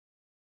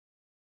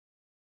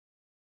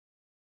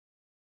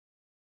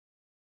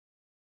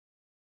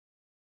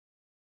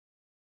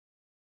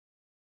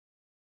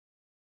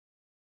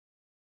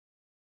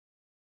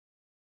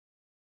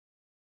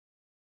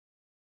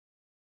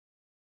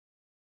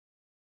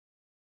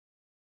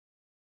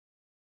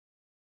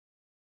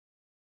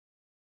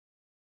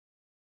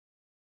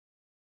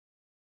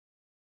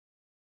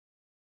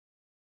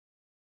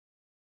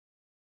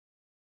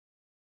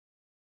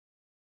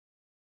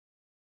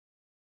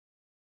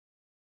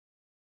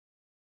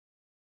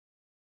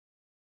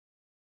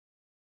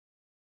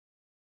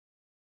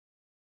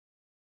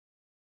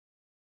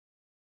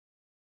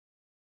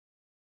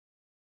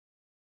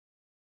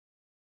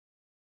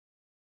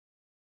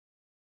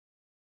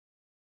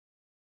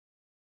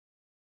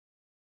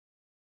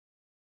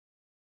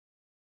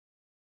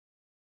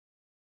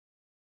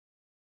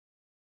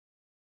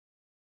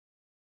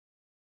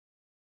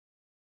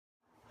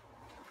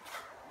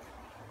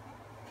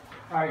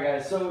Alright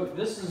guys, so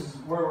this is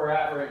where we're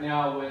at right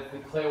now with the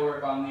clay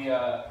work on the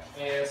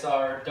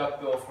ASR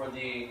duckbill for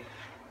the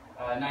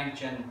 9th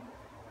gen.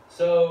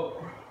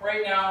 So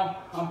right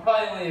now I'm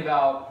probably only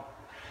about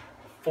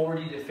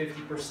 40 to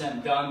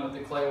 50% done with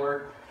the clay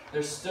work.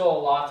 There's still a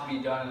lot to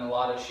be done and a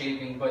lot of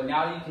shaping, but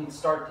now you can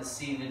start to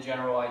see the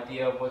general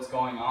idea of what's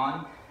going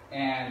on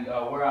and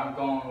where I'm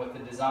going with the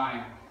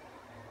design.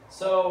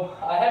 So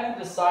I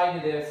haven't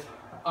decided if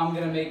I'm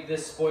going to make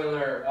this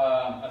spoiler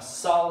a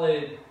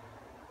solid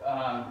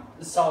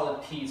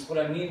piece. What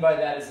I mean by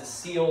that is a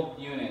sealed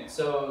unit.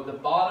 So the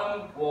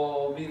bottom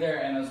will be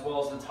there, and as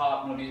well as the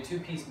top, and it'll be a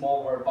two-piece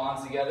mold where it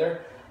bonds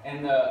together,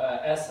 and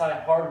the SI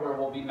hardware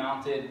will be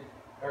mounted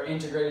or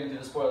integrated into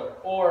the spoiler.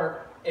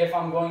 Or if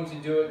I'm going to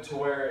do it to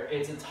where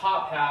it's a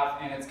top half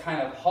and it's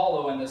kind of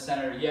hollow in the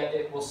center, yet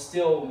it will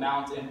still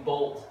mount and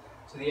bolt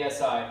to the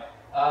SI.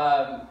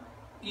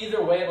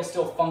 Either way, it'll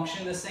still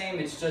function the same.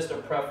 It's just a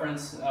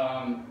preference.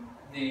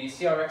 The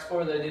CRX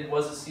spoiler that I did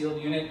was a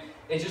sealed unit.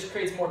 It just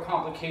creates more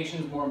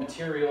complications, more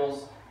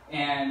materials,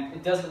 and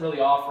it doesn't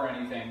really offer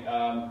anything.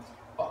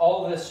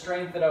 All of the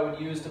strength that I would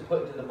use to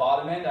put into the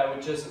bottom end, I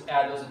would just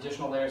add those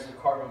additional layers of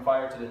carbon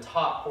fiber to the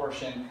top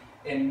portion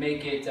and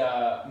make it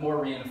more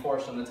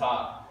reinforced on the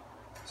top.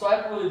 So I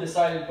haven't really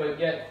decided, but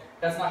yet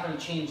that's not going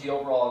to change the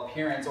overall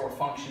appearance or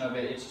function of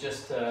it. It's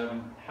just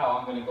how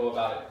I'm going to go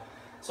about it.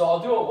 So I'll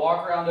do a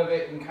walk around of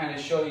it and kind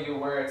of show you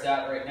where it's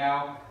at right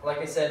now. Like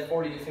I said,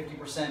 40 to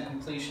 50%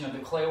 completion of the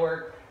clay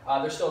work.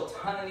 There's still a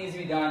ton that needs to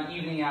be done,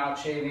 evening out,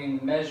 shaving,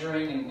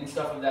 measuring, and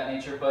stuff of that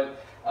nature.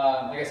 But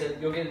like I said,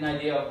 you'll get an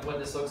idea of what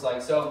this looks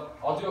like. So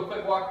I'll do a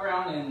quick walk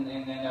around, and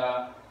then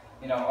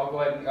you know, I'll go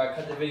ahead and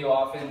cut the video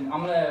off, and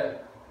I'm gonna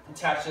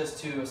attach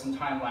this to some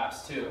time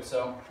lapse too.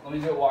 So let me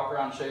do a walk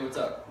around and show you what's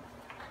up.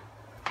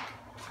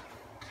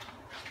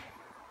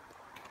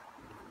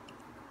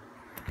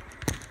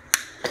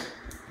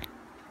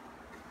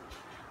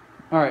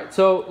 All right,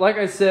 so like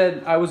I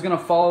said, I was gonna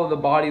follow the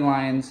body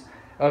lines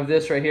of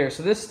this right here.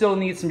 So this still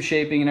needs some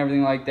shaping and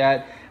everything like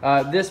that.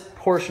 This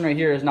portion right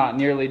here is not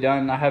nearly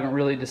done. I haven't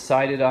really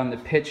decided on the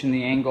pitch and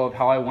the angle of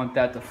how I want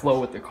that to flow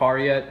with the car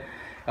yet,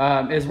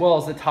 as well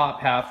as the top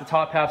half. The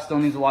top half still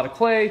needs a lot of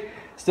clay,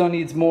 still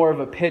needs more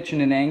of a pitch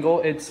and an angle.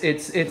 It's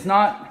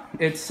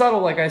subtle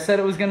like I said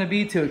it was gonna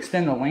be to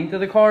extend the length of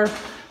the car. So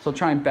I'll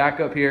try and back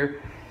up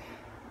here.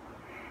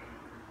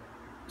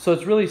 So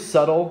it's really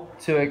subtle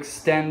to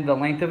extend the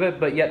length of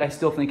it, but yet I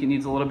still think it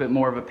needs a little bit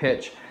more of a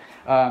pitch.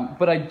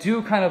 But I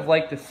do kind of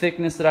like the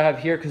thickness that I have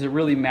here because it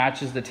really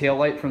matches the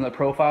taillight from the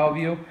profile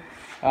view.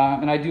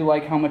 And I do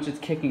like how much it's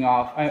kicking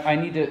off. I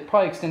need to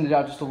probably extend it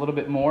out just a little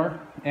bit more.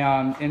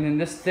 And then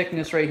this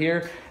thickness right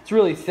here, it's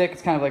really thick.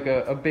 It's kind of like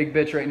a big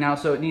bitch right now,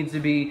 so it needs to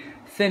be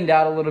thinned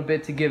out a little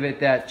bit to give it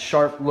that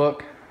sharp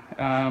look,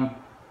 that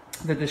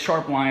the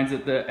sharp lines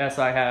that the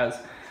SI has.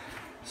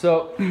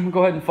 So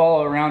go ahead and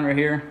follow around right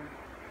here.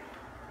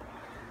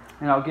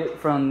 And I'll get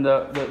from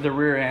the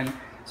rear end.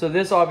 So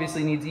this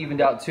obviously needs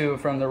evened out too.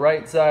 From the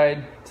right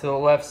side to the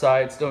left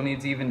side still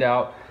needs evened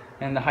out,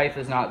 and the height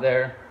is not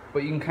there,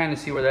 but you can kind of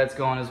see where that's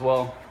going as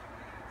well.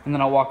 And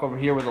then I'll walk over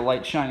here with the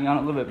light shining on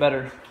it a little bit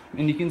better,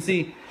 and you can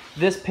see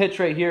this pitch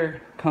right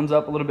here comes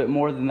up a little bit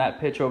more than that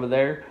pitch over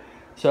there.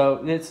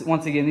 So it's,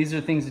 once again, these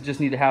are things that just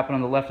need to happen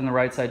on the left and the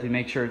right side to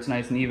make sure it's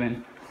nice and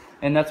even.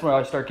 And that's where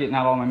I start getting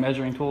out all my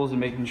measuring tools and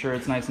making sure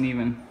it's nice and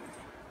even.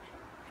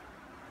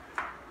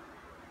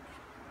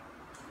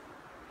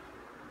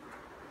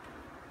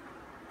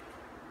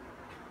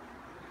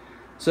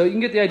 So you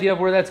can get the idea of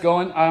where that's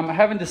going. I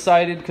haven't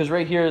decided, because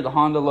right here the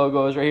Honda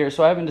logo is right here,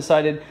 so I haven't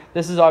decided.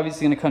 This is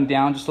obviously going to come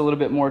down just a little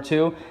bit more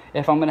too.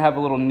 If I'm going to have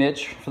a little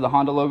niche for the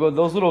Honda logo,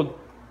 those little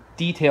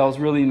details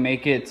really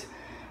make it,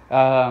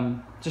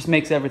 just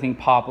makes everything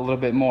pop a little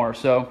bit more.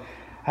 So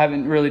I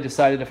haven't really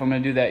decided if I'm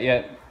going to do that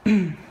yet.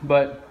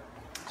 But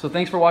so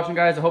thanks for watching,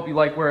 guys. I hope you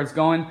like where it's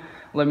going.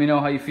 Let me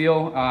know how you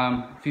feel.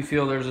 If you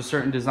feel there's a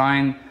certain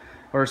design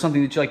or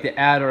something that you like to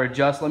add or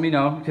adjust, let me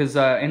know, because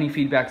any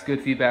feedback's good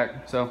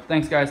feedback. So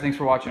thanks, guys. Thanks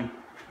for watching.